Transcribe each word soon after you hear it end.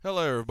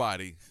Hello,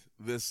 everybody.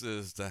 This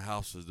is the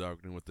House of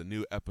Darkness with the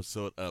new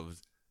episode of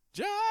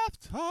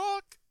Jive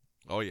Talk.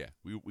 Oh yeah,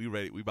 we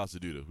ready. We about to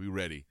do this. We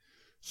ready.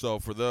 So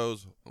for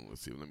those,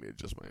 let's see. Let me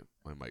adjust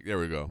my mic. There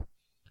we go.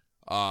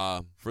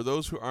 For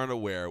those who aren't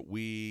aware,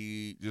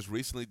 we just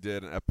recently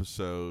did an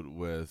episode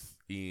with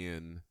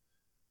Ian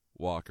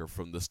Walker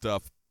from the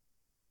Stuff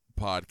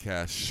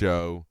podcast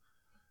show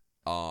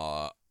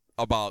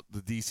about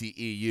the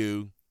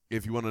DCEU.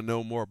 If you want to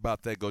know more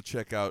about that, go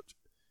check out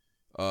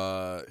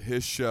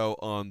his show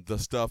on the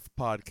Stuff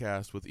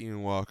podcast with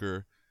Ian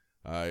Walker.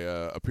 I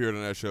appeared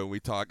on that show and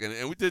we talked,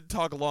 and we did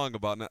talk along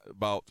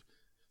about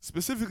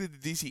specifically the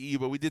DCE,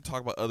 but we did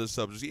talk about other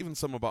subjects, even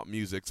some about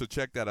music. So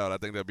check that out. I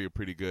think that'd be a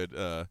pretty good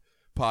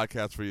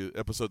podcast for you,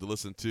 episode to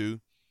listen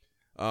to.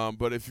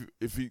 But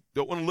if you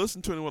don't want to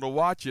listen to it and want to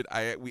watch it,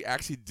 we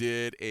actually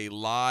did a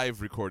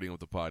live recording of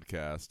the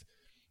podcast,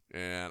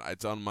 and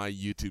it's on my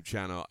YouTube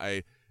channel.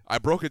 I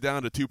broke it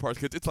down to two parts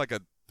because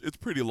it's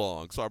pretty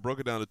long, so I broke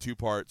it down to two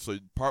parts. So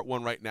part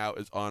one right now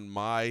is on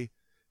my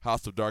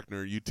House of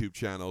Darkness YouTube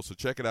channel. So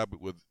check it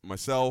out with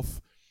myself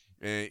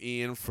and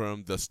Ian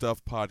from the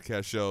Stuff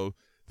podcast show.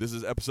 This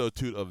is episode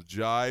 2 of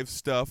Jive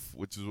Stuff,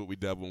 which is what we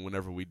dub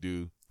whenever we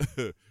do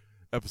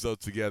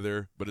episodes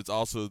together. But it's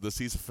also the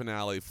season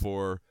finale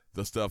for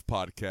the Stuff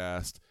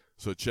podcast.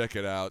 So check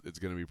it out. It's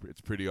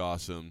pretty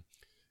awesome,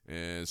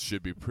 and it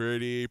should be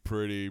pretty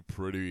funny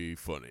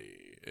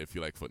if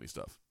you like funny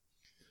stuff.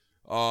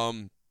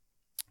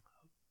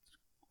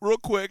 Real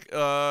quick,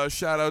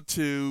 shout out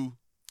to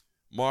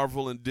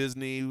Marvel and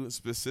Disney,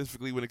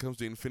 specifically when it comes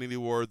to Infinity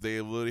War. They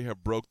literally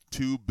have broke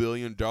 $2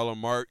 billion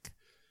mark,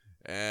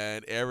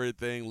 and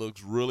everything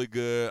looks really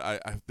good.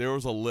 There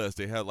was a list.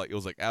 They had it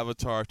was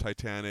Avatar,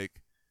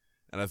 Titanic,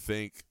 and I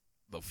think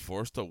The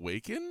Force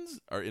Awakens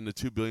are in the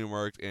 $2 billion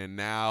mark, and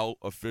now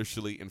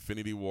officially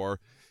Infinity War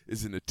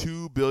is in the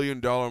 $2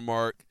 billion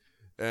mark.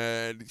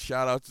 And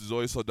shout out to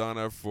Zoe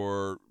Saldana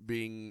for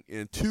being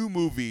in 2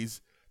 movies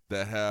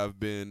that have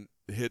been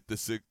hit the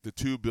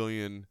 $2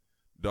 billion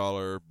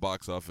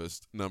box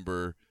office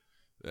number,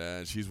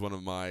 and she's one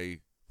of my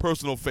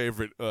personal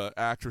favorite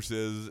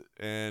actresses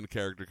and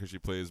character because she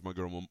plays my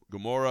girl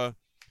Gamora.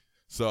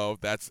 So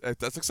that's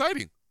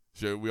exciting.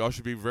 We all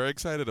should be very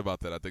excited about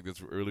that. I think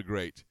that's really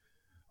great.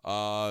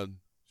 More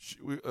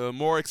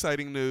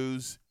exciting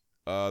news: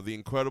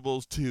 The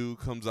Incredibles 2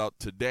 comes out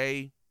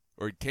today,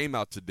 or it came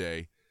out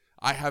today.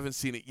 I haven't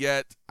seen it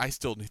yet. I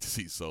still need to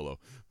see Solo,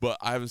 but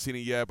I haven't seen it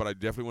yet. But I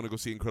definitely want to go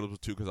see Incredibles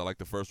 2 because I like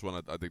the first one.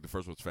 I think the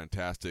first one's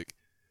fantastic,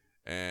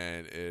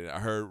 and I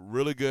heard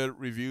really good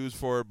reviews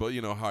for it. But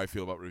you know how I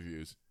feel about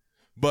reviews.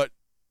 But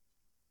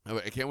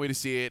I can't wait to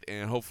see it,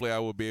 and hopefully I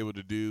will be able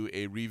to do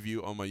a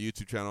review on my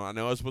YouTube channel. I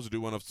know I was supposed to do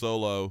one of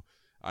Solo.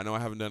 I know I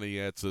haven't done it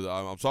yet, so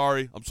I'm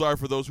sorry. I'm sorry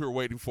for those who are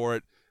waiting for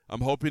it.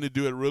 I'm hoping to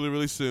do it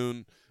really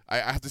soon. I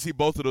have to see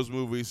both of those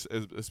movies,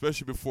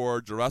 especially before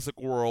Jurassic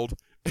World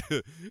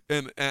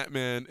and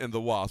Ant-Man and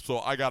the Wasp. So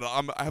I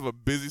have a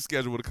busy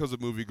schedule when it comes to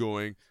movie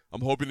going.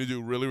 I'm hoping to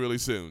do really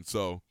soon.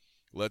 So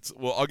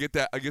I'll get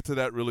to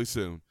that really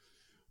soon.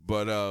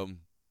 But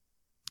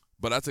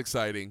that's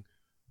exciting.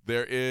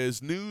 There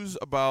is news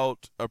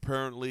about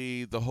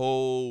apparently the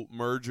whole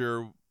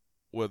merger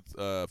with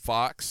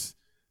Fox,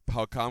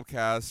 how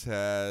Comcast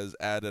has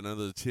added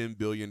another $10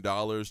 billion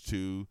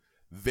to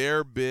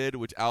their bid,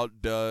 which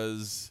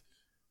outdoes,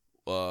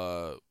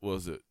 what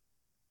was it?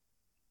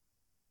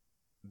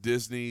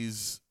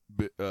 Disney's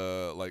bid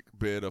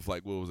of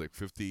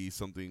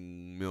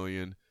 50-something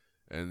million.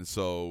 And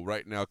so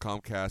right now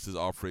Comcast is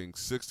offering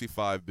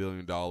 $65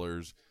 billion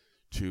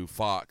to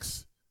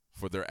Fox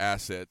for their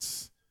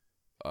assets.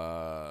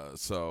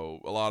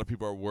 So a lot of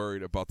people are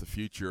worried about the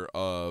future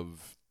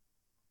of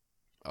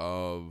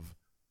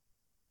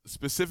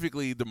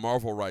specifically the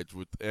Marvel rights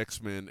with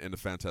X-Men and the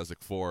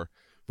Fantastic Four.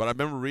 But I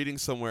remember reading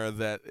somewhere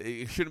that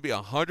it shouldn't be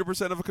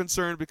 100% of a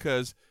concern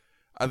because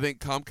I think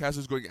Comcast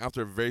is going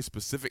after very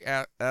specific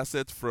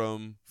assets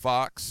from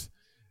Fox.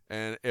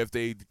 And if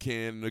they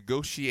can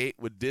negotiate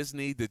with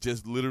Disney to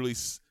just literally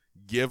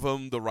give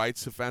them the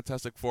rights to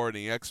Fantastic Four and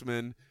the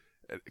X-Men,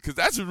 because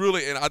that's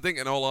really, and I think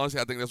in all honesty,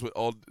 I think that's what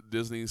all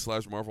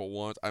Disney/Marvel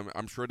wants.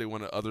 I'm sure they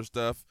want other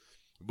stuff.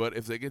 But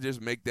if they can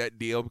just make that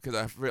deal, because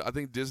I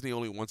think Disney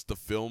only wants the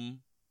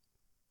film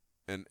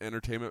and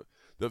entertainment.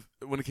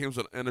 When it comes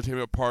to the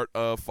entertainment part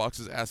of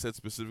Fox's assets,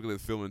 specifically the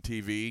film and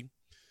TV,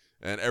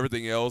 and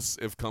everything else,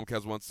 if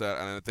Comcast wants that,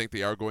 and I think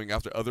they are going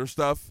after other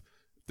stuff,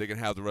 they can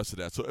have the rest of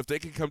that. So if they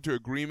can come to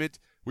agreement,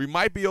 we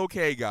might be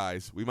okay,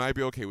 guys. We might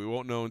be okay. We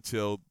won't know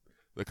until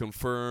the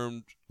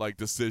confirmed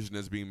decision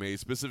is being made,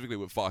 specifically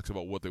with Fox,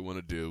 about what they want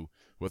to do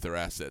with their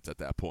assets at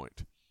that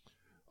point.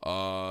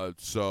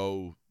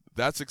 So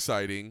that's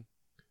exciting.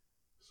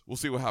 We'll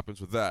see what happens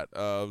with that.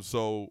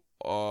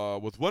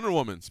 With Wonder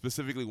Woman,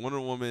 specifically Wonder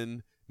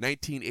Woman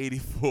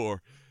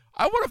 1984,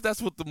 I wonder if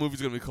that's what the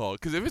movie's going to be called.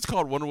 Because if it's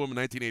called Wonder Woman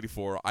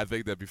 1984, I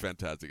think that'd be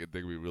fantastic. I think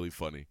it'd be really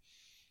funny.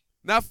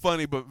 Not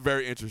funny, but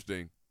very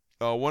interesting.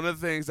 One of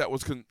the things that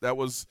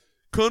was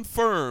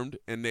confirmed,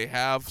 and they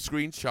have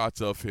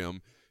screenshots of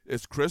him,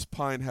 is Chris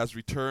Pine has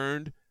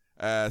returned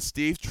as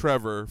Steve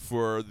Trevor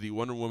for the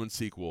Wonder Woman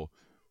sequel.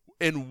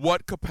 In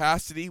what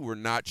capacity, we're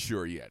not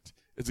sure yet.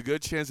 It's a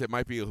good chance it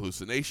might be a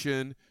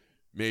hallucination.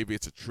 Maybe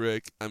it's a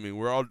trick. I mean,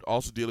 we're all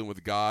also dealing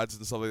with gods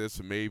and stuff like this,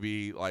 so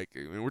maybe, like, I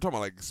mean, we're talking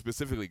about, like,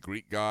 specifically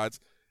Greek gods.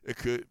 It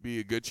could be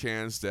a good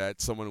chance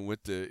that someone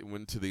went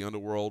to the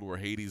underworld where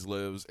Hades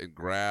lives and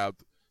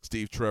grabbed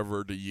Steve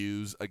Trevor to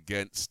use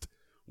against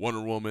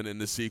Wonder Woman in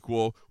the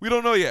sequel. We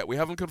don't know yet. We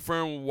haven't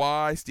confirmed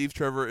why Steve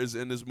Trevor is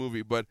in this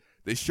movie, but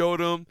they showed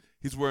him.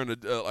 He's wearing a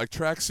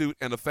tracksuit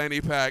and a fanny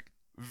pack,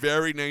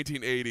 very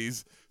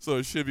 1980s. So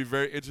it should be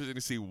very interesting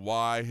to see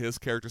why his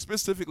character,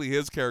 specifically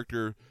his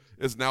character,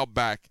 is now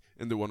back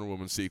in the Wonder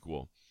Woman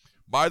sequel.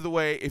 By the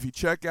way, if you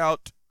check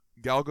out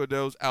Gal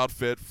Gadot's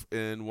outfit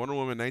in Wonder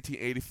Woman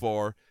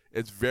 1984,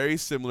 it's very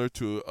similar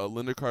to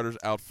Linda Carter's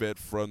outfit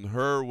from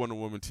her Wonder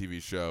Woman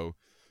TV show.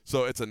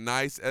 So it's a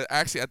nice,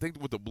 actually, I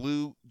think with the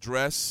blue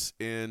dress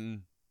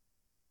in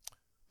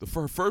the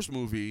first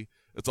movie,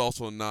 it's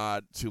also a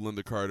nod to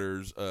Linda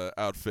Carter's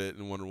outfit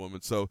in Wonder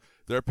Woman. So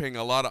they're paying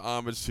a lot of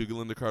homage to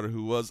Linda Carter,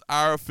 who was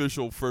our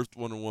official first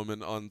Wonder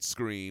Woman on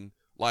screen,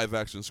 live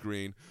action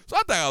screen. So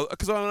I thought,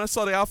 because when I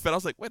saw the outfit, I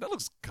was like, wait, that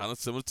looks kind of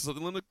similar to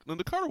something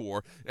Linda Carter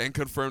wore, and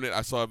confirmed it.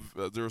 I saw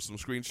there were some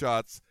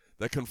screenshots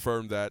that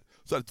confirmed that.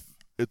 So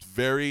it's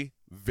very,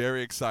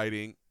 very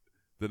exciting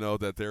to know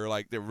that they're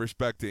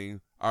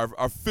respecting our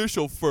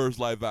official first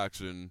live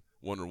action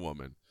Wonder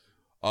Woman.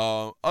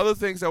 Other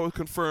things that were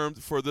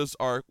confirmed for this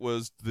arc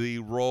was the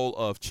role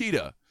of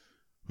Cheetah,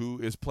 who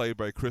is played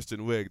by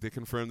Kristen Wiig. They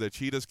confirmed that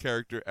Cheetah's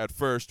character at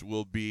first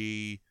will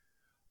be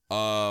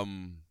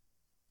an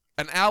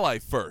ally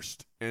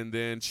first, and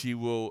then she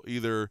will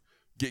either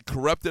get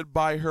corrupted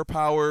by her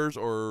powers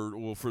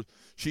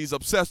she's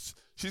obsessed.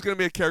 She's going to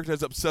be a character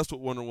that's obsessed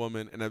with Wonder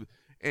Woman, and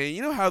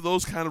you know how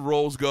those kind of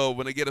roles go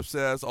when they get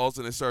obsessed. All of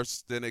a sudden,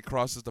 then it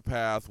crosses the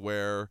path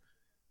where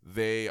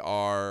they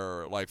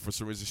are, like, for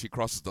some reason she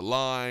crosses the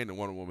line and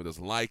Wonder Woman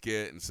doesn't like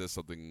it and says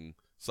something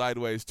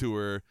sideways to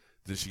her.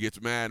 Then she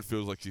gets mad and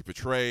feels like she's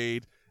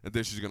betrayed, and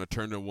then she's going to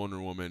turn to Wonder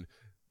Woman.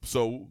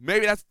 So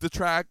maybe that's the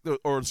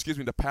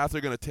the path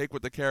they're going to take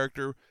with the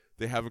character.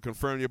 They haven't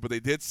confirmed yet, but they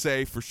did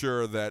say for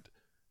sure that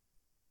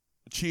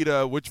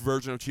Cheetah, which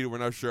version of Cheetah, we're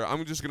not sure.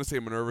 I'm just going to say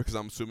Minerva because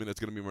I'm assuming it's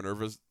going to be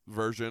Minerva's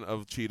version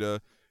of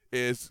Cheetah,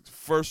 is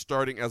first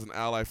starting as an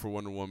ally for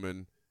Wonder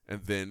Woman,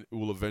 and then it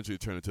will eventually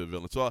turn into a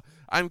villain. So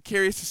I'm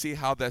curious to see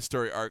how that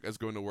story arc is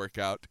going to work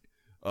out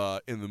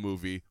in the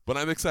movie. But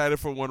I'm excited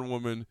for Wonder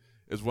Woman.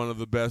 Is one of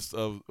the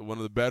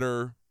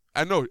better.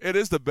 I know it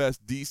is the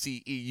best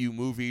DCEU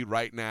movie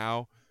right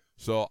now.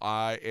 So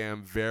I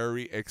am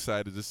very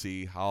excited to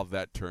see how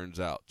that turns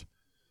out.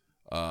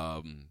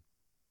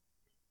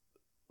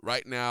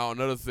 Right now,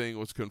 another thing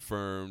was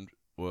confirmed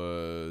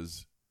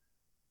was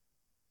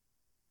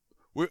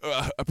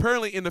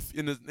apparently in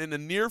the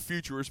near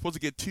future we're supposed to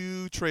get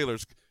 2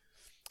 trailers,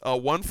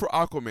 one for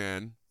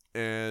Aquaman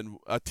and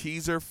a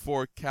teaser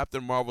for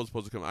Captain Marvel is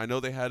supposed to come. I know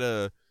they had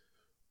a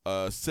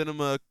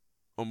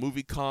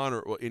movie con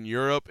or in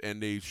Europe,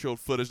 and they showed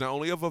footage not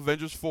only of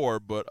Avengers 4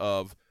 but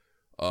of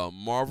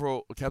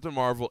Captain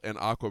Marvel and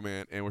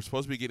Aquaman, and we're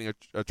supposed to be getting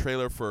a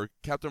trailer for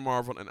Captain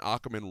Marvel and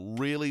Aquaman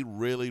really,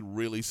 really,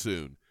 really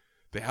soon.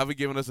 They haven't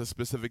given us a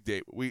specific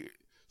date.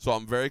 So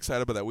I'm very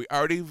excited about that. We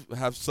already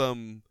have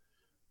some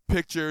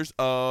pictures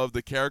of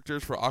the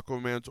characters for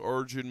Aquaman's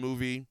origin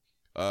movie.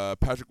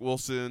 Patrick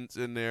Wilson's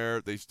in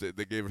there. They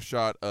gave a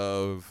shot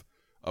of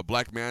a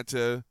Black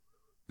Manta.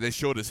 They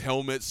showed his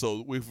helmet,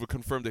 so we've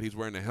confirmed that he's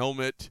wearing a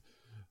helmet.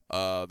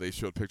 They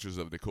showed pictures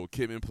of Nicole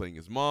Kidman playing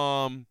his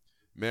mom,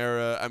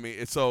 Mara. I mean,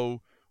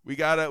 we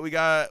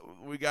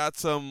got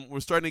some.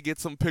 We're starting to get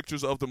some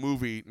pictures of the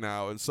movie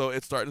now, and so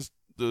it's starting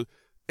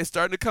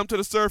to come to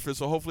the surface.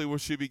 So hopefully we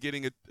should be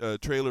getting a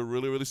trailer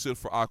really, really soon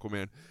for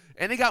Aquaman.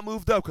 And it got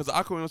moved up because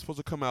Aquaman was supposed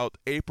to come out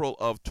April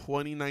of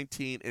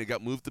 2019, and it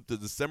got moved up to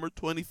December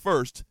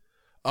 21st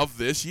of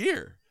this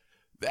year.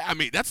 I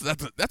mean, that's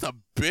a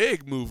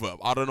big move up.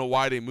 I don't know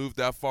why they moved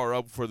that far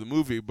up for the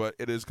movie, but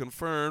it is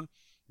confirmed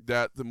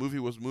that the movie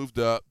was moved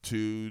up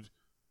to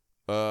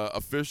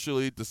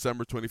officially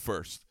December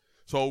 21st.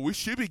 So we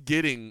should be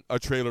getting a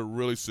trailer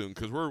really soon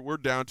because we're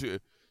down to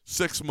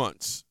 6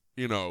 months,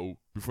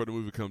 before the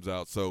movie comes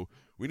out. So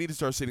we need to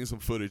start seeing some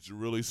footage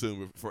really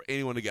soon for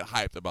anyone to get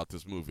hyped about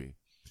this movie.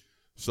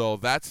 So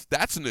that's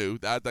new.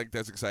 I think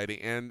that's exciting,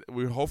 and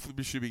we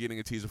should be getting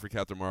a teaser for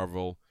Captain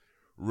Marvel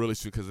really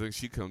soon because I think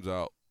she comes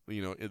out,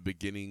 in the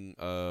beginning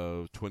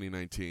of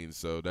 2019.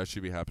 So that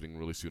should be happening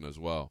really soon as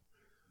well.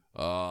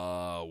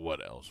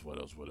 What else? We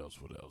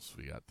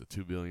got the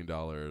 $2 billion,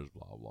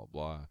 blah, blah,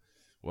 blah.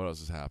 What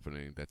else is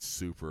happening that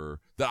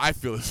I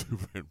feel is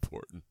super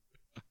important?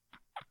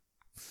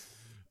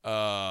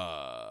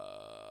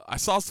 I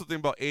saw something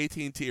about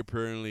AT&T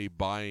apparently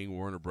buying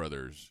Warner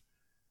Brothers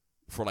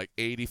for like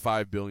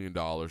 $85 billion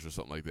or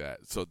something like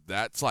that. So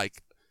that's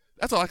like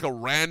a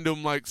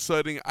random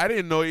setting. I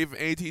didn't know even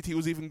AT&T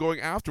was even going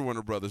after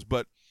Warner Brothers,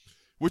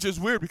 which is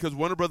weird because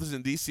Warner Brothers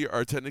and DC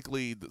are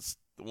technically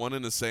one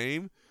and the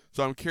same.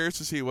 So I'm curious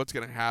to see what's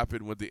going to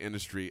happen with the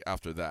industry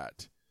after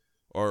that.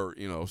 Or,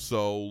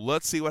 so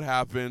let's see what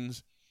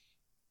happens.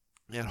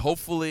 And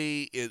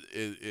hopefully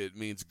it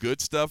means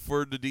good stuff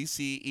for the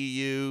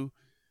DCEU.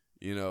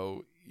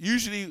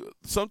 Usually,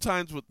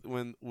 sometimes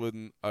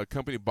when a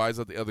company buys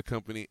out the other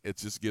company, it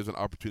just gives an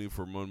opportunity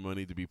for more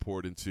money to be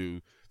poured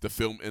into the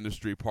film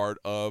industry part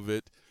of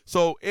it.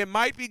 So it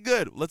might be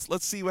good.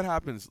 Let's see what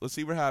happens. Let's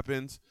see what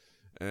happens,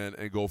 and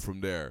go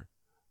from there.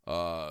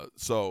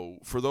 So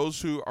for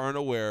those who aren't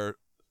aware,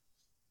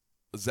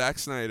 Zack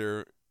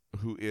Snyder,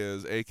 who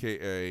is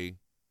AKA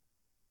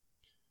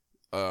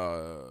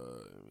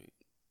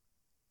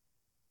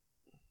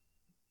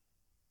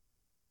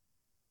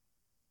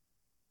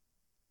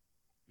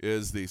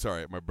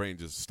sorry, my brain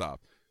just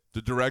stopped.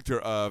 The director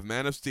of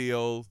Man of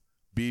Steel,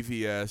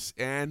 BVS,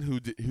 and who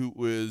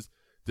was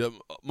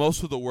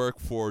most of the work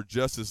for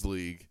Justice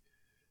League,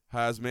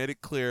 has made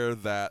it clear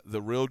that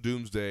the real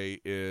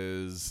Doomsday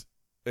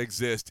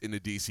exists in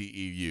the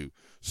DCEU.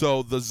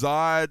 So the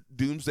Zod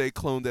Doomsday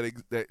clone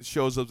that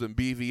shows up in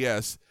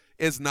BVS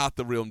is not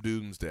the real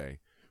Doomsday,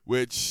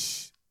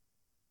 which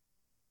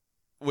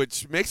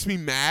makes me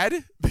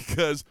mad,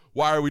 because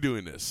why are we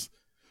doing this?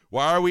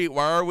 Why are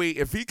we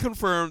if he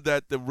confirmed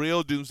that the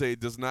real Doomsday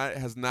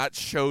has not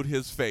showed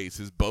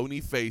his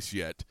bony face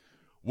yet,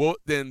 well,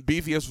 then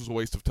BVS was a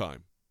waste of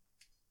time.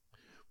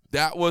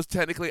 That was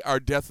technically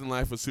our Death and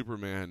Life of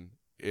Superman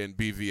in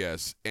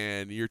BVS,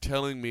 and you're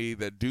telling me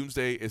that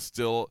Doomsday is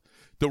still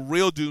the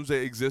real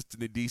Doomsday exists in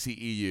the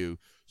DCEU.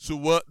 So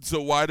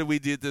why do we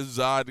did this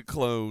Zod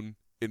clone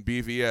in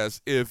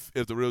BVS if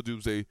the real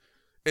Doomsday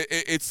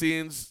it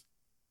seems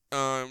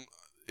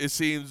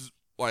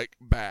like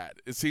bad.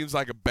 It seems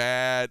like a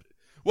bad.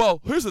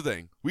 Well, here's the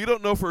thing. We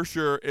don't know for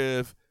sure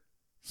if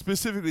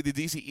specifically the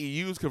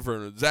DCEU is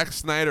confirmed. Zack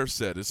Snyder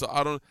said it,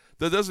 so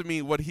that doesn't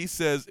mean what he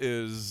says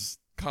is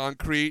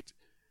concrete,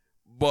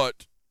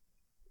 but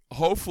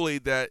hopefully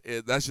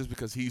that's just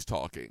because he's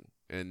talking,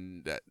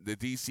 and that the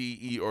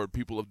DCE or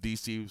people of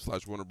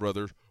DC / Warner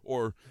Brothers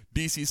or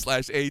DC /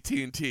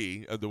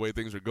 AT&T, the way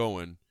things are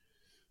going,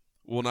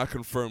 will not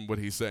confirm what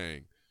he's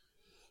saying.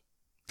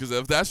 Because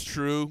if that's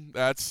true,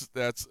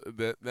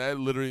 that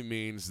literally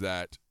means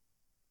that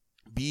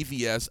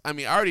BVS. I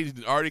mean, I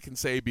already can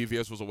say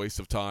BVS was a waste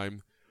of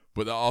time,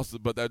 but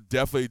that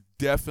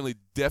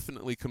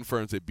definitely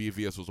confirms that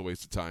BVS was a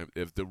waste of time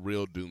if the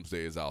real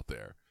Doomsday is out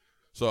there.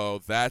 So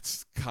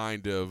that's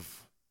kind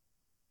of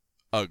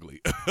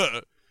ugly.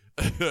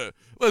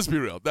 Let's be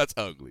real, that's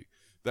ugly.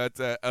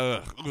 It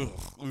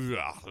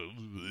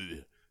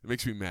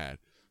makes me mad.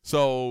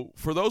 So,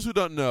 for those who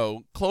don't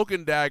know, Cloak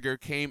and Dagger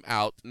came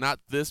out not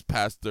this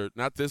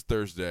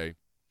Thursday,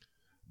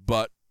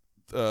 but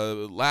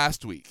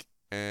last week,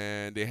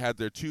 and they had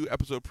their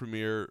 2-episode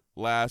premiere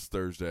last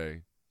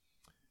Thursday.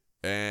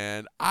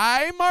 And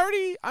I'm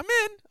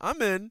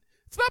in.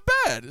 It's not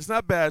bad. It's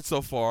not bad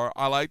so far.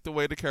 I like the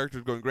way the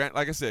character's going.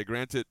 Like I said,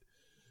 granted,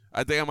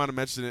 I think I might have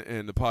mentioned it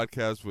in the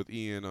podcast with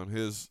Ian on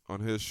his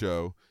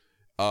show.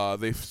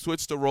 They've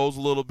switched the roles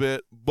a little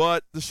bit,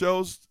 but the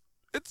show's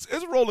it's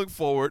rolling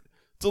forward.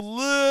 It's a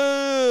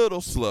little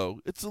slow,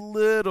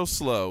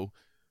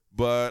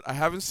 but I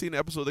haven't seen the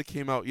episode that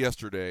came out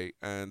yesterday,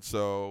 and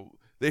so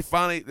they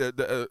finally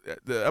the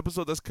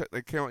episode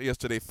that came out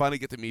yesterday finally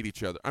get to meet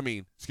each other. I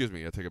mean, excuse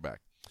me, I take it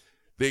back.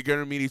 They're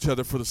gonna meet each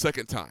other for the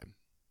second time,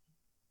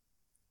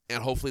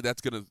 and hopefully that's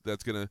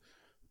gonna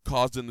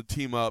cause them to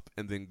team up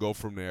and then go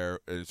from there.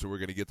 And so we're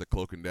gonna get the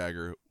Cloak and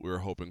Dagger we're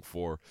hoping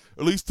for,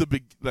 at least the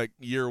big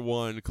year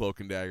 1 Cloak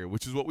and Dagger,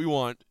 which is what we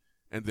want.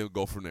 And then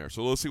go from there.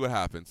 So let's see what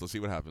happens. Let's see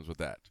what happens with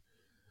that.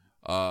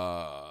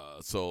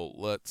 So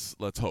let's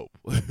hope.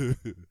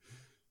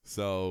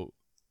 So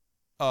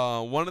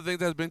one of the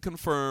things that's been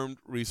confirmed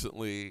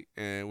recently,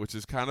 and which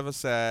is kind of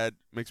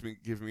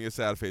gives me a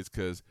sad face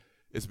because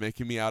it's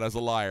making me out as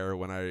a liar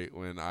when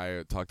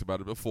I talked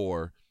about it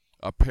before.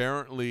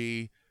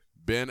 Apparently,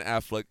 Ben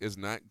Affleck is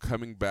not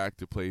coming back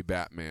to play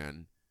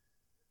Batman,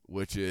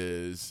 which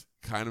is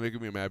kind of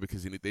making me mad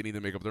because they need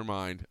to make up their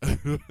mind.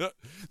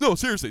 No,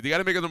 seriously, they got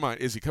to make up their mind.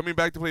 Is he coming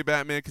back to play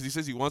Batman? Because he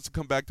says he wants to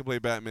come back to play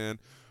Batman,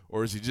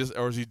 or is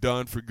he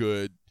done for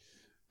good?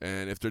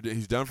 And if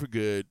he's done for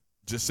good,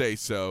 just say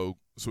so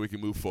we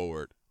can move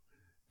forward,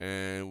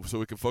 and so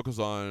we can focus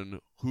on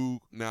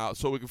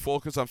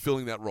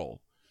filling that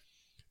role.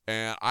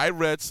 And I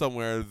read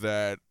somewhere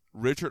that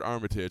Richard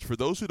Armitage, for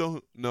those who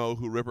don't know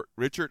who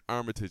Richard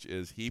Armitage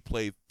is, he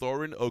played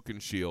Thorin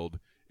Oakenshield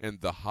in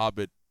The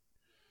Hobbit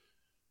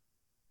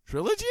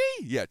trilogy?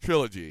 Yeah,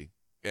 trilogy.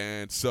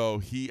 And so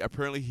he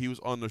was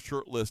on the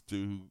short list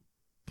to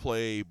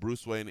play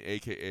Bruce Wayne,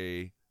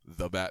 a.k.a.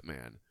 the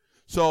Batman.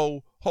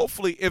 So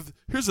hopefully,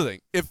 here's the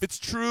thing. If it's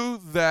true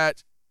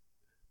that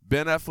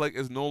Ben Affleck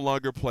is no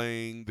longer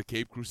playing the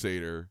Cape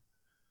Crusader,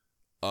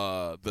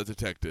 the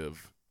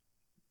detective,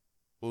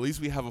 well, at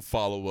least we have a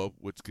follow-up,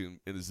 which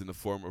is in the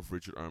form of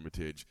Richard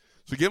Armitage.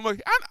 So give him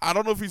I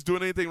don't know if he's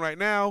doing anything right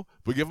now,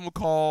 but give him a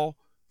call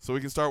so we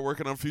can start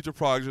working on future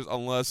projects,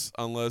 unless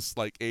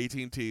like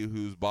AT&T,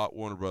 who's bought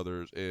Warner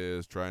Brothers,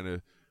 is trying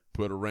to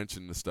put a wrench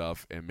in the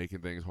stuff and making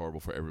things horrible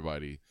for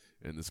everybody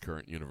in this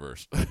current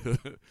universe.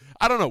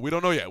 I don't know. We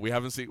don't know yet. We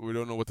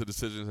don't know what the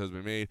decision has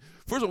been made.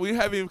 First of all, we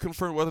haven't even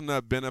confirmed whether or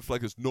not Ben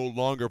Affleck is no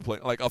longer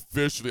playing, like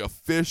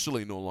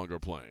officially no longer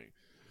playing.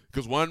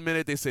 Because one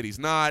minute they said he's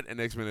not, and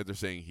next minute they're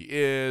saying he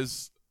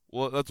is.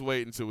 Well, let's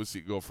wait until we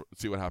see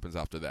what happens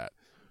after that.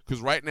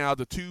 Because right now,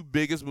 the two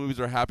biggest movies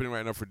that are happening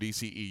right now for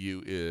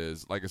DCEU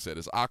is, like I said,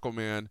 is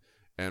Aquaman,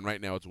 and right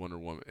now it's Wonder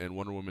Woman and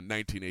Wonder Woman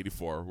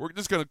 1984.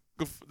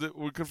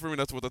 We're confirming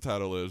that's what the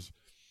title is.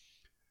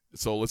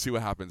 So let's see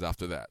what happens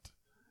after that.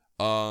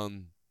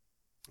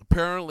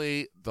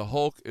 Apparently, the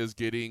Hulk is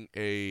getting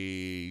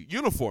a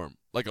uniform,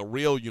 like a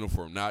real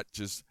uniform, not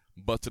just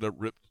busted up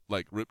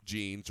ripped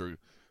jeans or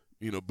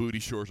booty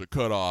shorts or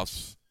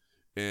cutoffs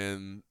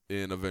in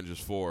Avengers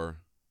 4.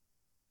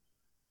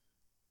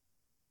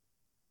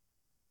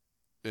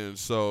 And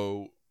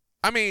so,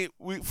 I mean,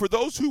 for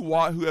those who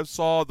have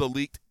saw the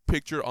leaked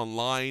picture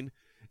online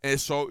and it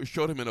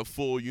showed him in a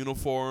full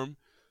uniform,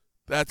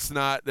 that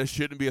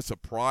shouldn't be a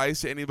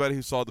surprise to anybody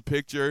who saw the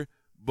picture.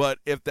 But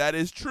if that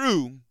is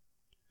true,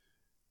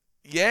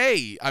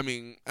 yay! I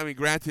mean,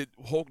 granted,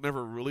 Hulk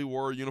never really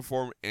wore a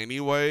uniform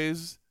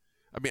anyways.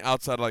 I mean,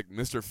 outside of like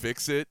Mr.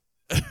 Fix-It.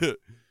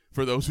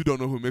 For those who don't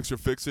know who Mr.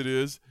 Fix-It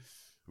is,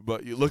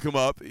 but you look him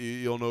up,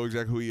 you'll know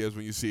exactly who he is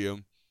when you see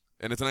him.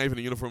 And it's not even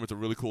a uniform; it's a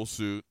really cool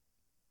suit.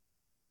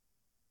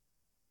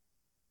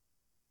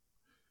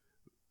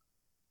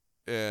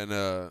 And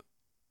I'm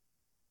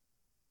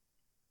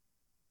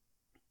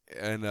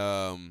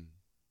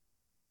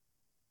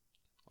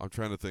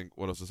trying to think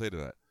what else to say to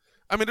that.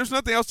 I mean, there's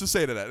nothing else to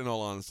say to that, in all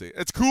honesty.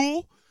 It's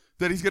cool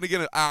that he's going to get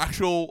an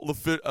actual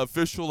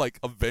official like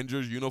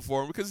Avengers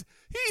uniform because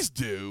he's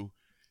due.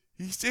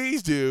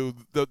 He's due.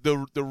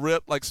 The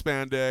rip like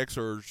spandex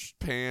or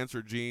pants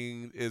or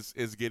jeans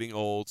is getting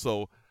old.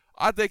 So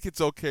I think it's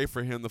okay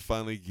for him to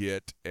finally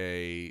get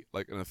an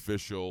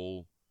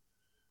official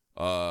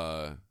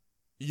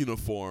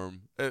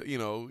uniform.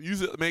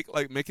 Use it make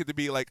it to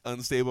be like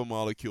unstable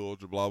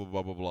molecules or blah blah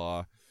blah blah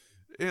blah.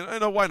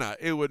 And why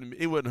not? It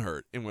wouldn't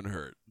hurt. It wouldn't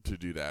hurt to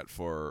do that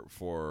for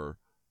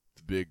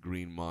the big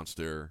green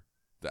monster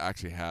to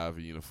actually have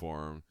a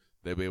uniform.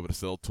 They'll be able to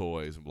sell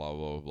toys and blah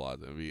blah blah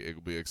blah.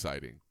 It'll be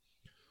exciting.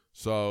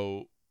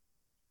 So,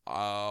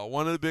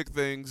 one of the big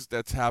things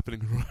that's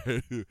happening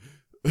right.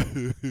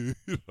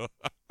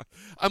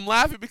 I'm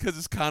laughing because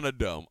it's kind of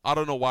dumb. I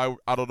don't know why.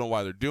 I don't know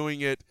why they're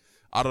doing it.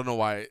 I don't know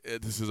why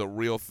this is a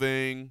real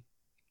thing.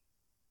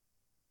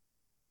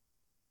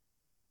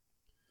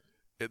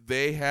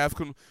 They have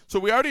so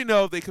we already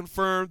know they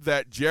confirmed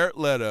that Jared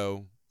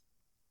Leto.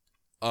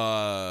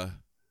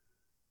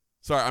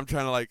 Sorry, I'm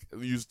trying to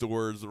use the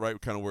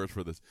right kind of words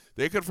for this.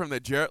 They confirmed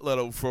that Jared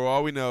Leto, for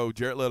all we know,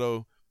 Jared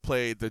Leto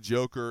played the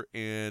Joker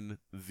in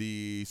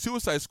the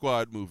Suicide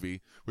Squad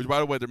movie, which, by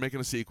the way, they're making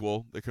a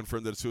sequel. They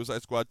confirmed that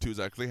Suicide Squad 2 is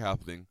actually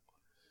happening.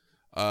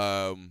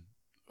 I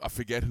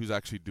forget who's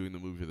actually doing the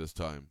movie this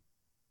time.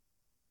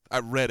 I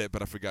read it,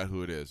 but I forgot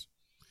who it is.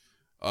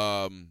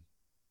 But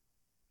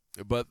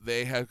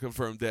they have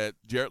confirmed that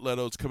Jared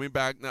Leto is coming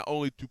back not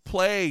only to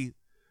play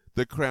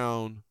the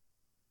Clown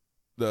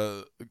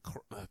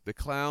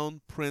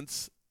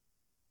Prince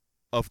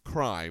of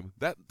Crime.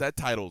 That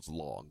title's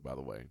long, by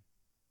the way.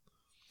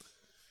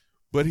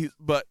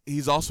 But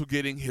he's also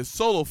getting his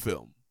solo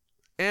film.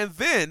 And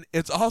then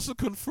it's also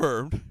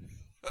confirmed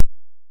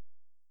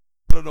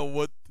first of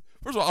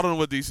all, I don't know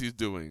what DC is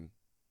doing.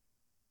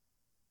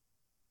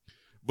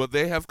 But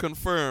they have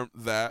confirmed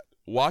that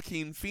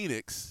Joaquin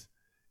Phoenix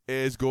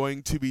is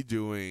going to be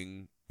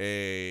doing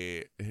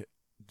he's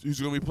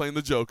going to be playing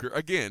the Joker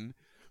again,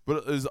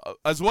 but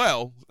as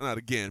well,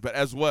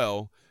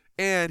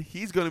 and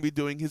he's going to be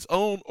doing his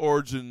own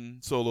origin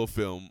solo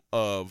film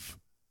of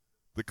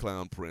the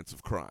Clown Prince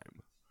of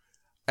Crime.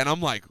 And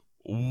I'm like,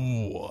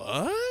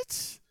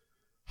 what?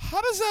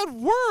 How does that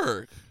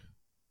work?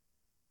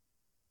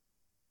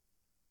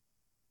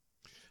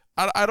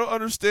 I don't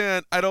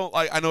understand. I know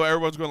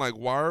everyone's going like,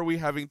 why are we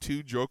having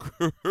two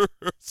Joker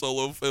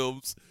solo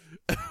films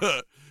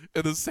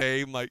in the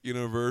same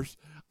universe?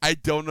 I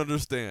don't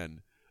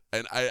understand.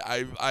 And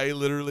I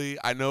literally,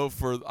 I know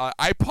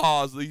I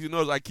pause. You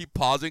know, I keep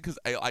pausing because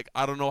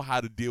I don't know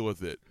how to deal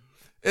with it.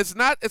 It's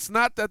not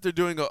that they're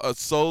doing a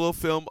solo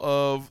film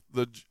of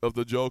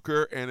the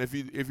Joker. And if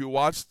you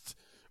watched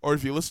or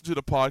if you listen to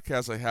the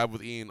podcast I have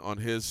with Ian on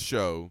his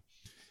show,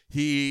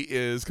 he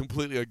is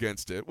completely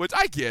against it, which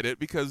I get it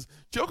because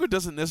Joker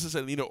doesn't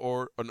necessarily need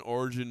an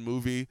origin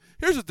movie.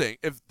 Here's the thing: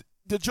 if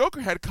the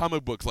Joker had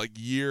comic books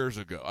years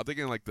ago, I think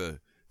in the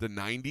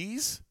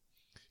 90s.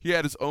 He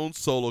had his own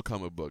solo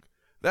comic book.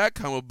 That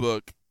comic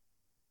book,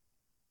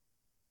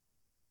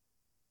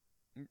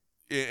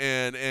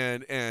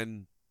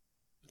 and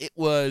it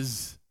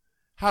was,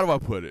 how do I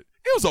put it?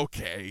 It was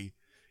okay.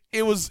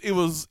 It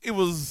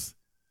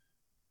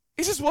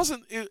just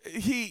wasn't.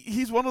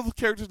 He's one of the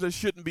characters that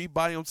shouldn't be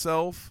by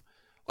himself.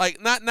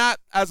 Not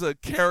as a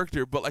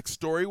character, but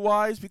story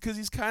wise, because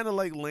he's kind of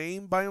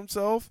lame by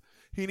himself.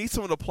 He needs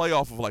someone to play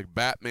off of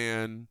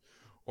Batman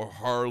or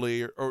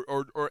Harley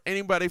or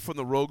anybody from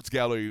the Rogues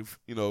Gallery,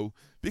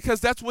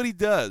 because that's what he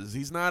does.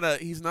 He's not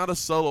a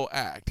solo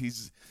act.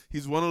 He's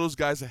one of those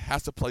guys that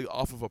has to play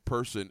off of a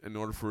person in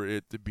order for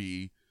it to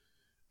be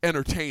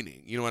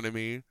entertaining. You know what I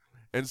mean?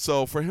 And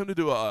so for him to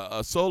do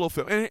a solo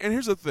film, and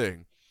here's the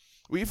thing,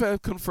 we've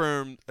had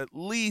confirmed at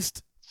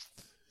least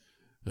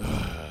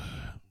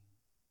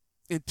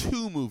in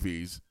 2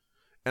 movies,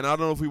 and I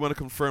don't know if we want to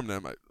confirm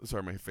that.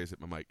 Sorry, my face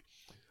hit my mic.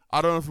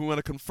 I don't know if we want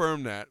to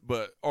confirm that,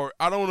 or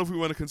I don't know if we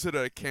want to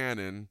consider it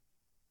canon.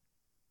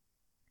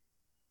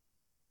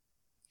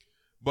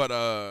 But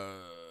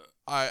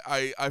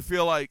I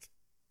feel like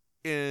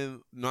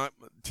in not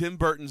Tim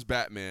Burton's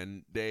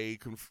Batman, they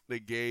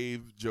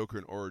gave Joker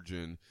an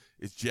origin.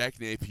 It's Jack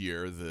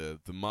Napier, the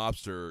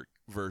mobster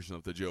version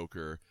of the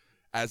Joker,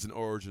 as an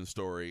origin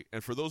story.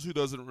 And for those who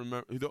don't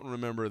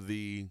remember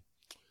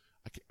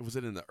was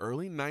it in the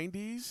early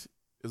 90s?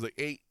 It was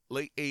like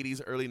late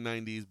 80s, early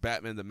 90s,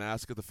 Batman: The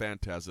Mask of the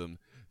Phantasm.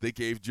 They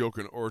gave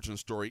Joker an origin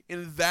story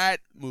in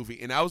that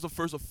movie, and that was the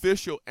first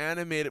official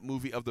animated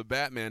movie of the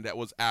Batman that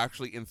was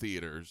actually in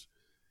theaters,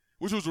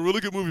 which was a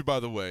really good movie, by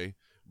the way.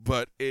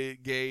 But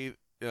it gave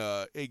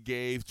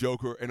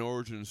Joker an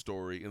origin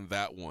story in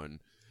that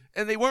one,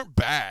 and they weren't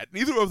bad.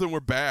 Neither of them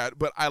were bad,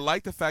 but I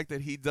like the fact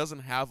that he doesn't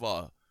have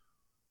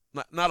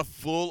not a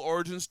full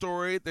origin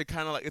story. It's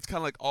kind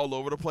of like all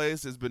over the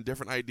place. There's been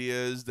different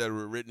ideas that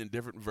were written in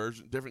different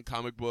versions, different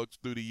comic books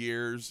through the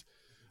years.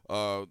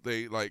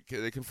 They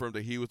confirmed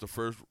that he was the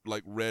first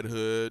Red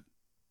Hood,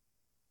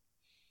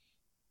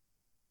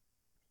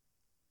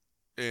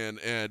 and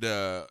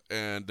I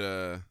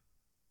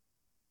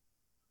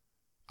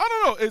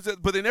don't know,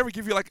 but they never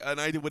give you an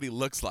idea what he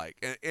looks like,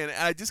 and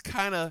I just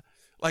kind of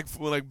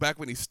back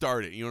when he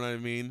started. You know what I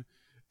mean?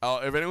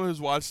 If anyone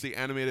has watched the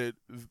animated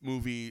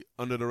movie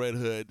Under the Red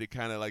Hood, they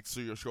kind of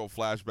show a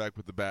flashback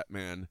with the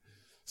Batman,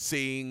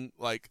 seeing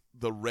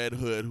the Red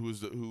Hood,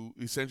 who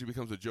essentially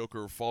becomes a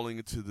Joker, falling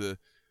into the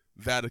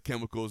vat of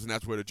chemicals, and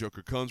that's where the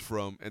Joker comes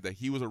from, and that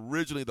he was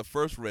originally the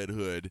first Red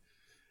Hood.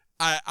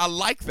 I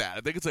like that.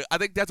 I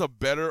think that's a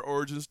better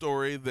origin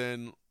story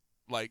than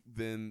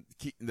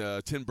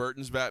Tim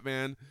Burton's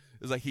Batman.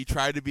 It's he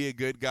tried to be a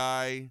good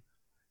guy,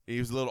 he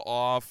was a little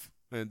off,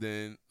 and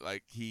then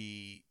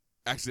he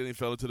accidentally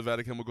fell into the vat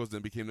of chemicals,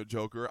 then became the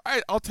Joker.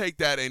 I'll take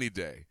that any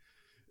day.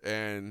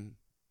 And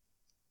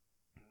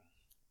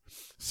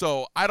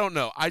so I don't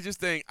know. I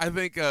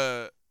think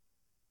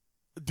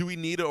do we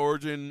need an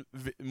origin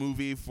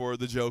movie for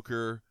the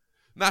Joker?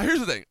 Now here's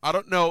the thing. I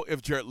don't know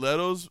if Jared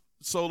Leto's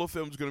solo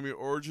film is going to be an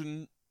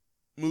origin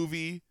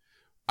movie.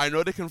 I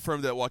know they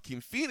confirmed that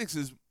Joaquin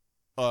Phoenix's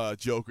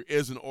Joker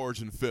is an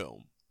origin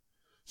film.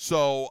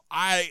 So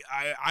I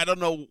don't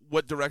know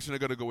what direction they're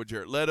going to go with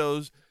Jared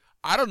Leto's.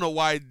 I don't know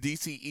why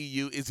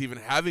DCEU is even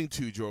having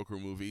 2 Joker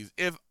movies.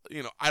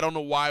 I don't know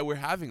why we're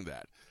having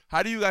that.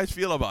 How do you guys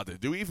feel about this?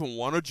 Do we even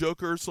want a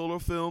Joker solo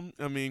film?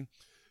 I mean,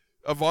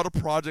 of all the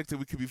projects that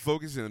we could be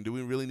focusing on, do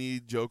we really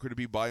need Joker to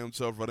be by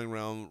himself running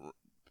around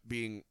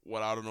being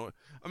I don't know?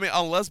 I mean,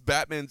 unless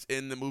Batman's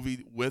in the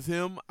movie with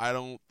him, I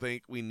don't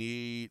think we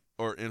need,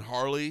 or in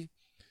Harley,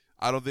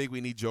 I don't think we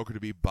need Joker to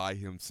be by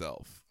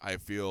himself. I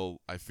feel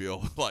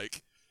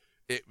like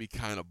it'd be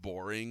kind of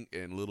boring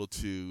and a little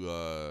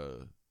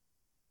too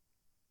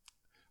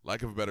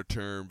lack of a better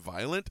term,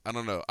 violent. I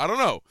don't know. I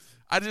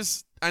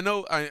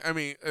know. I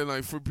mean,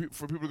 and for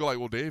people to go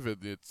well,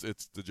 David,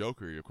 it's the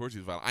Joker. Of course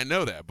he's violent. I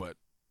know that, but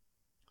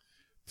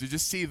to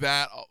just see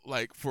that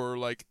for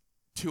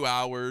 2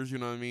 hours, you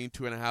know what I mean,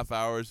 2.5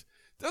 hours,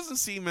 doesn't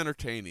seem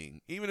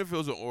entertaining. Even if it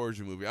was an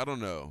origin movie, I don't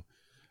know.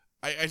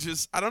 I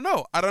don't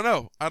know. I don't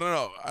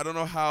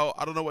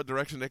know what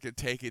direction they could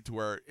take it to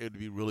where it'd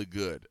be really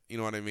good. You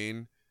know what I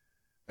mean?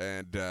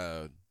 And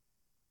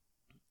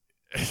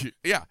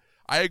yeah.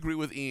 I agree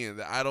with Ian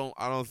that I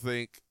don't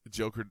think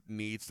Joker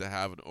needs to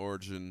have an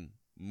origin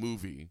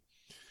movie,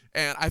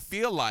 and I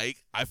feel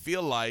like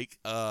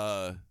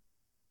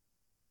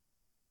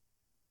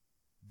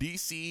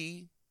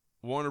DC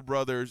Warner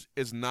Brothers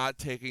is not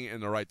taking it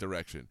in the right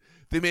direction.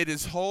 They made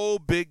this whole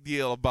big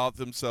deal about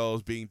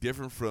themselves being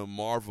different from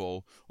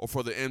Marvel or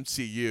for the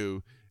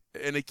MCU,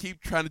 and they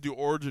keep trying to do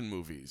origin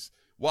movies.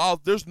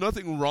 While there's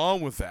nothing wrong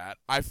with that,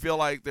 I feel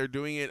like they're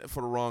doing it for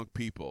the wrong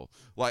people.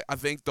 I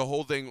think the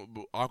whole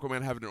thing,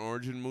 Aquaman having an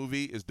origin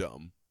movie, is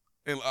dumb,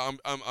 and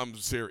I'm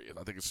serious.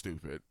 I think it's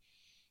stupid.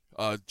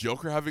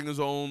 Joker having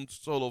his own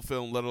solo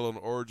film, let alone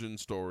origin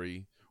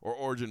story or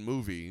origin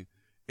movie,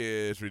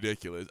 is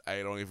ridiculous.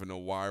 I don't even know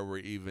why I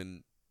don't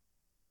even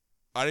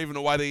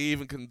know why they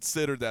even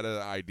considered that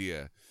an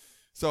idea.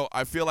 So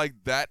I feel like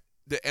that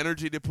the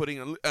energy they're putting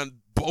on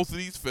both of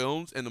these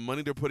films and the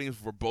money they're putting in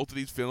for both of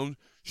these films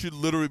should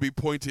literally be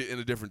pointed in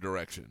a different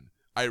direction.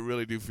 I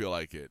really do feel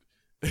like it,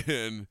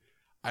 and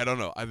I don't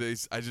know. I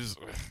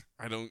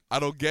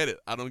don't get it.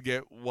 I don't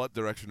get what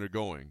direction they're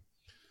going.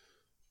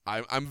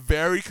 I'm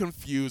very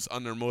confused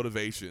on their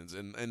motivations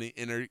and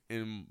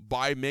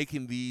by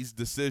making these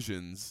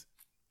decisions,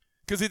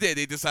 because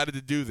they decided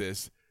to do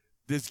this.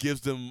 This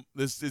gives them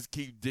this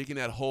keep digging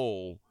that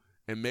hole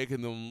and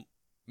making them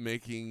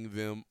making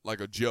them like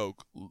a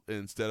joke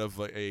instead of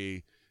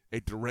a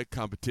direct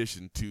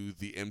competition to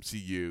the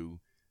MCU,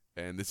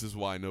 and this is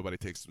why nobody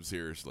takes them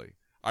seriously.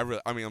 I mean,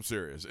 I'm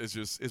serious.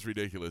 It's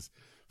ridiculous.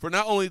 For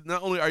not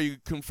only are you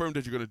confirmed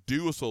that you're going to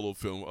do a solo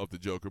film of the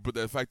Joker, but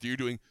the fact that you're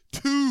doing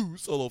 2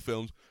 solo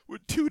films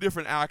with 2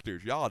 different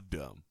actors, y'all are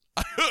dumb.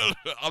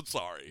 I'm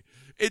sorry.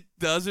 It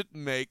doesn't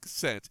make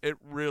sense. It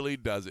really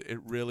doesn't. It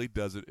really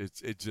doesn't.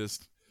 It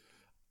just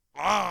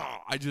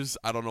I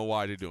don't know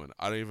why they're doing it.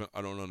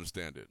 I don't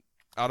understand it.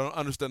 I don't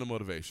understand the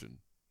motivation.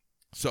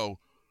 So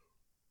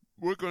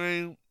we're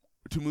going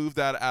to move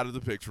that out of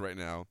the picture right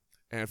now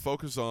and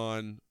focus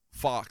on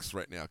Fox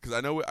right now, because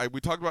I know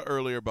we talked about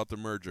earlier about the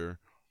merger,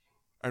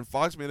 and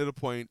Fox made it a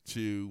point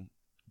to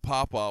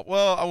pop off.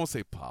 Well, I won't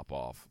say pop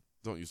off.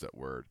 Don't use that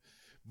word.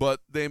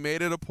 But they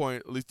made it a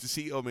point, at least the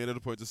CEO made it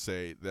a point to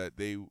say that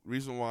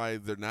reason why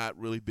they're not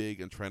really big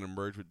in trying to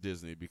merge with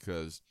Disney,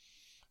 because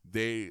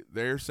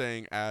they're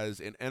saying as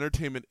an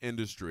entertainment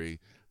industry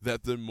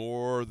that they're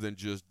more than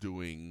just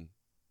doing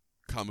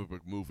comic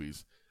book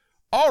movies.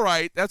 All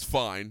right, that's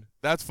fine.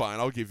 That's fine.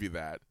 I'll give you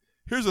that.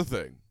 Here's the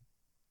thing.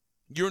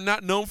 You're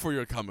not known for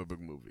your comic book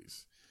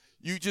movies.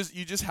 You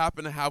just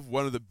happen to have two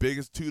of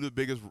the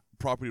biggest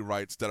property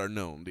rights that are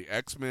known, the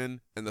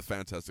X-Men and the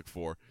Fantastic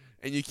Four,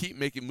 and you keep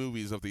making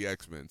movies of the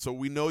X-Men. So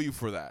we know you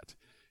for that.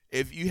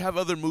 If you have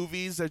other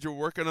movies that you're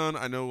working on,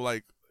 I know,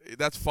 like,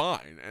 that's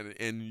fine,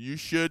 and you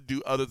should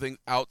do other things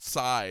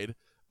outside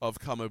of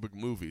comic book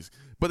movies.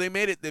 But they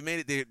had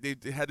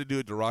to do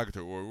it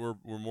derogatory.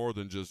 We're more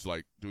than just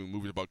like doing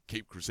movies about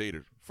Cape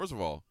Crusader. First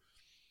of all,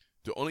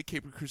 the only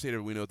Cape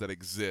Crusader we know that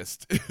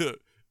exists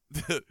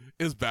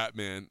is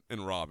Batman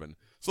and Robin.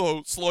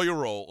 So slow your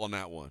roll on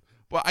that one.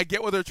 But I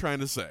get what they're trying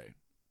to say.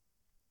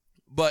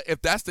 But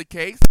if that's the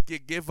case,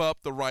 give up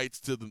the rights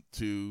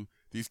to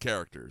these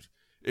characters.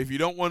 If you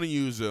don't want to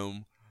use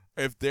them,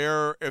 if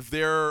they're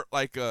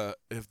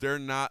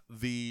not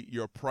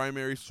your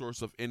primary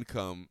source of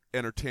income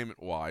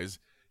entertainment wise,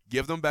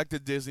 give them back to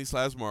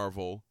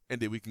Disney/Marvel, and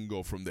then we can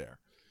go from there.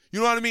 You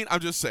know what I mean?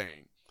 I'm just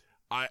saying.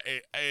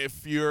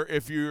 If you're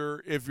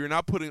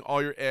not putting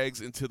all your eggs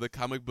into the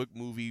comic book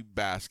movie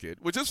basket,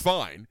 which is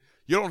fine,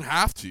 you don't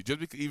have to. Just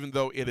because, even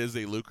though it is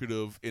a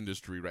lucrative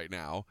industry right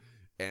now,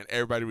 and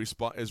everybody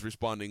is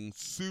responding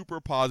super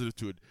positive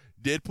to it.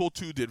 Deadpool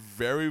 2 did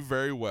very,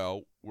 very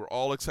well. We're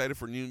all excited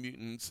for New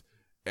Mutants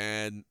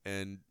and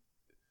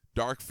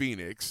Dark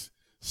Phoenix.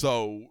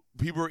 So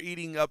people are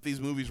eating up these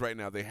movies right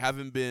now. They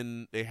haven't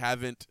not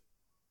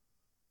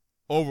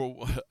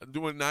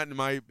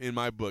in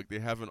my book. They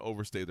haven't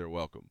overstayed their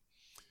welcome.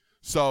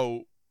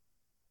 So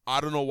I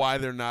don't know why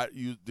they're not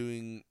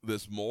doing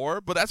this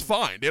more, but that's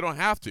fine. They don't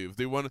have to. If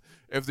they want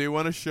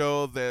to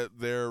show that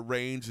their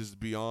range is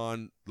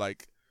beyond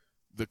like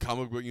the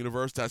comic book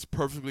universe, that's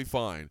perfectly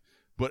fine.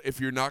 But if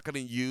you're not going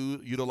to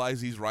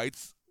utilize these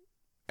rights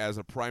as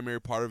a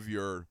primary part of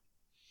your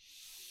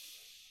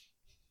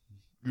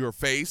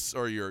face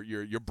or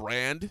your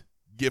brand,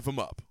 give them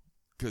up.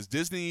 Because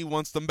Disney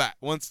wants them back.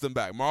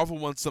 Marvel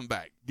wants them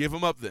back. Give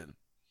them up then,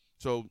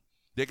 so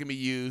they can be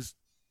used,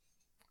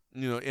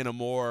 in a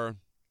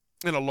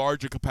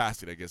larger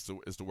capacity. I guess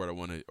is the word I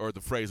want to, or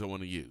the phrase I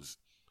want to use.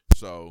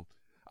 So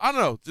I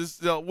don't know.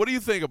 Just what do you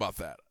think about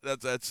that?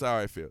 That's how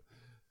I feel.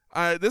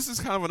 This is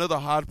kind of another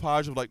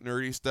hodgepodge of like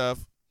nerdy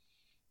stuff.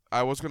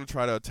 I was gonna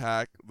try to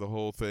attack the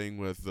whole thing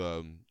with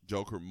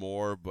Joker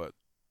more, but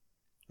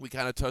we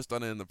kind of touched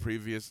on it in the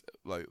previous,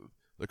 like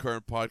the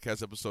current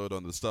podcast episode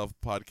on the Stuff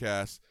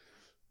podcast.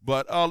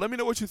 But let me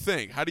know what you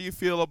think. How do you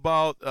feel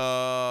about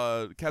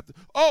Captain?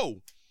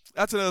 Oh,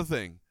 that's another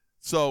thing.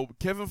 So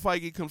Kevin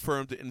Feige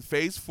confirmed that in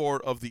Phase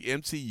 4 of the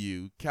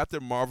MCU,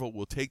 Captain Marvel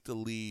will take the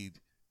lead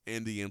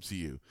in the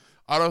MCU.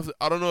 I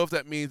don't know if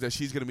that means that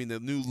she's going to be the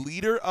new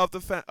leader of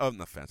the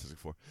not Fantastic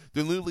Four,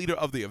 the new leader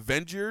of the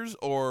Avengers,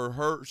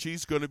 or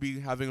she's going to be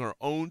having her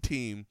own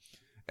team,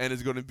 and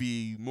it's going to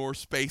be more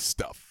space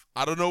stuff.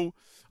 I don't know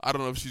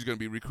if she's going to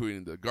be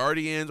recruiting the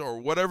Guardians or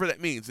whatever that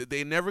means.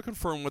 They never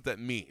confirm what that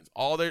means.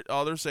 All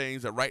they're saying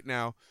is that right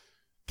now,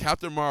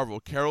 Captain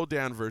Marvel, Carol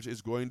Danvers,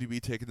 is going to be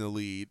taking the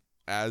lead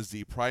as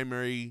the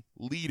primary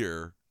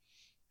leader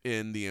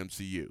in the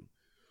MCU.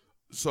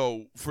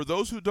 So for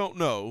those who don't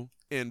know,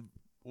 in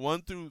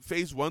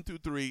Phase 1 through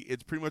 3,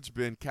 it's pretty much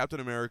been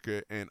Captain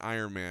America and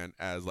Iron Man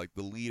as like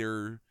the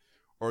leader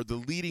or the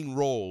leading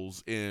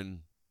roles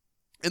in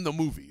the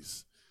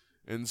movies.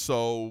 And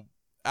so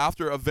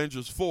after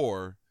Avengers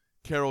 4,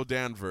 Carol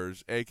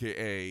Danvers,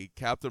 aka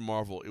Captain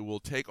Marvel, it will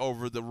take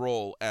over the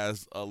role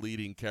as a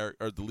leading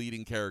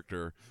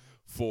character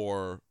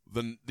for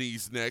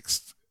these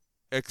next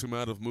X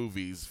amount of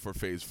movies for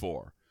Phase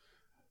 4.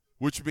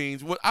 Which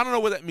means, I don't know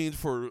what that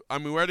means we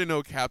already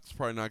know Cap's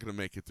probably not going to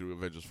make it through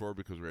Avengers 4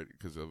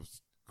 because of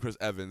Chris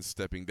Evans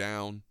stepping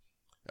down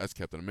as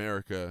Captain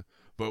America.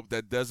 But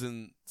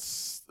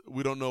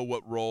we don't know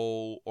what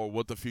role or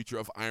what the future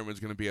of Iron Man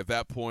is going to be at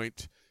that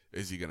point.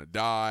 Is he going to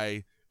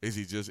die? Is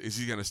he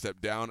going to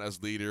step down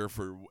as leader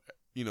for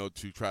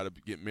to try to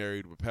get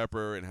married with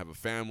Pepper and have a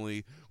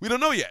family. We don't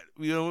know yet.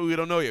 We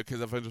don't know yet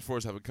because Avenger 4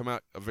 hasn't come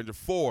out. Avenger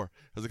 4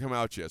 hasn't come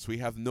out yet, so we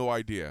have no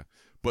idea.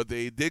 But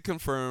they did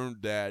confirm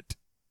that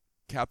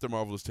Captain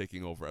Marvel is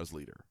taking over as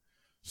leader.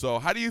 So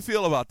how do you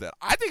feel about that?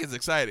 I think it's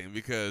exciting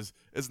because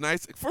it's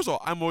nice. First of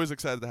all, I'm always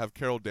excited to have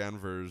Carol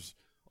Danvers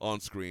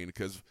on screen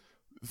because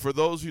for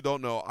those who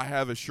don't know, I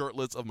have a short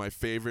list of my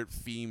favorite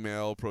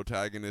female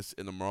protagonists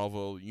in the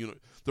Marvel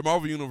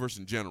Universe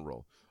in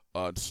general.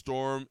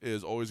 Storm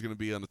is always going to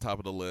be on the top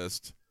of the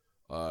list.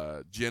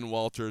 Jen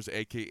Walters,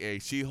 a.k.a.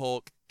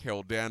 She-Hulk.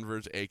 Carol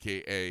Danvers,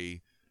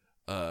 a.k.a.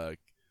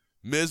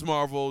 Ms.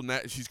 Marvel.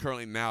 She's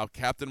currently now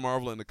Captain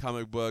Marvel in the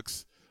comic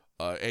books.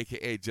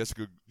 A.k.a.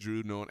 Jessica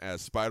Drew, known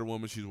as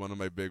Spider-Woman. She's one of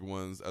my big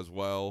ones as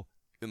well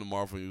in the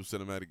Marvel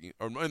cinematic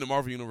or in the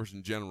Marvel universe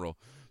in general.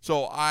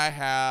 So I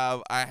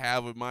have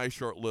with my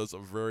short list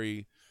of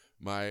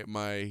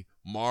my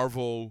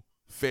Marvel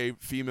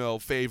female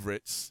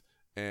favorites,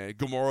 and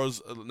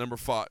Gamora's number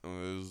 5.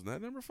 Is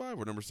that number 5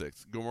 or number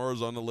 6?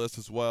 Gamora's on the list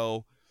as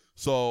well.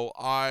 So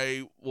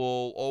I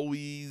will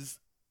always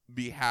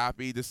be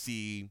happy to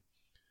see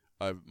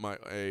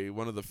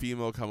one of the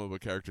female comic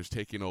book characters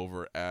taking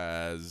over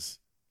as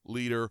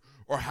leader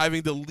or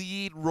having the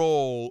lead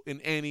role in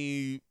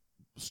any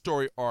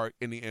story arc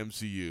in the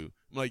MCU.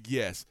 I'm like,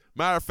 yes.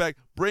 Matter of fact,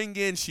 bring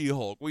in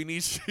She-Hulk. We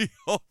need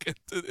She-Hulk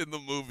in the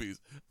movies.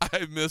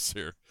 I miss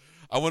her.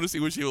 I want to see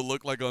what she will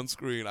look like on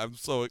screen.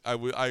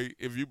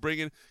 If you bring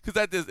in,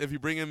 if you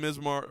bring in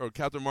or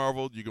Captain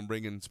Marvel, you can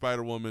bring in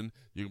Spider-Woman,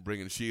 you can bring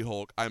in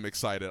She-Hulk. I'm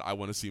excited. I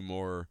want to see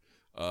more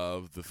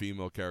of the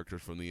female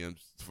characters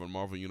from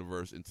Marvel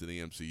Universe into the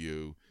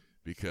MCU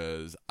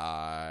because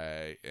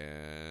I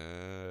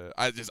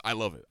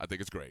love it. I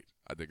think it's great.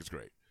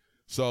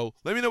 So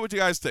let me know what you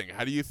guys think.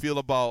 How do you feel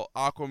about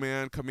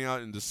Aquaman coming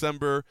out in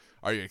December?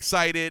 Are you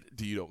excited?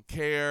 Do you don't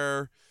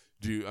care?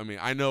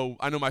 I know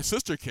my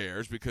sister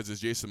cares because it's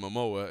Jason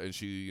Momoa, and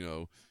she,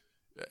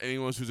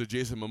 anyone who's a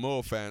Jason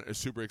Momoa fan is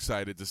super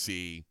excited to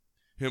see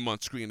him on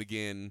screen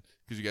again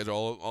because you guys are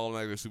all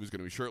automatically assume he's going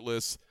to be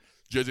shirtless.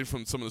 Judging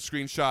from some of the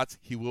screenshots,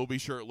 he will be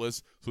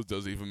shirtless, so it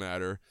doesn't even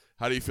matter.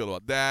 How do you feel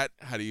about that?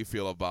 How do you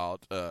feel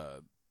about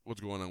what's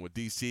going on with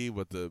DC,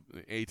 with the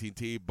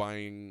AT&T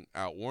buying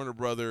out Warner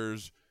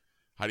Brothers?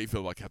 How do you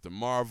feel about Captain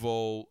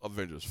Marvel,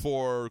 Avengers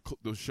 4,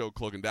 the show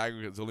Cloak and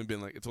Dagger? It's only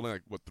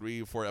like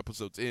 3 or 4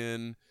 episodes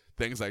in,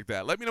 things like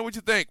that. Let me know what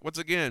you think. Once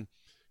again,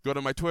 go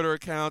to my Twitter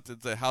account.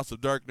 It's at House of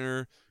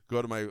Darkner.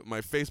 Go to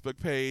my Facebook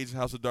page,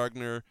 House of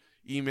Darkner.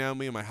 Email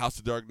me on my House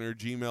of Darkner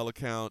Gmail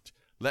account.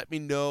 Let me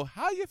know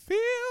how you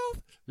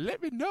feel.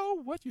 Let me know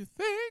what you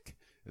think.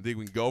 And then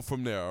we can go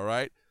from there, all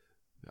right?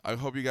 I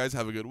hope you guys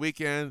have a good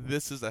weekend.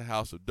 This is the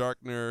House of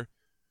Darkner.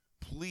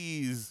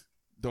 Please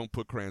don't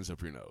put crayons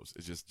up your nose.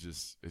 It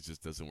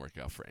just doesn't work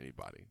out for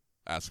anybody.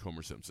 Ask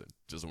Homer Simpson.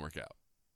 It doesn't work out.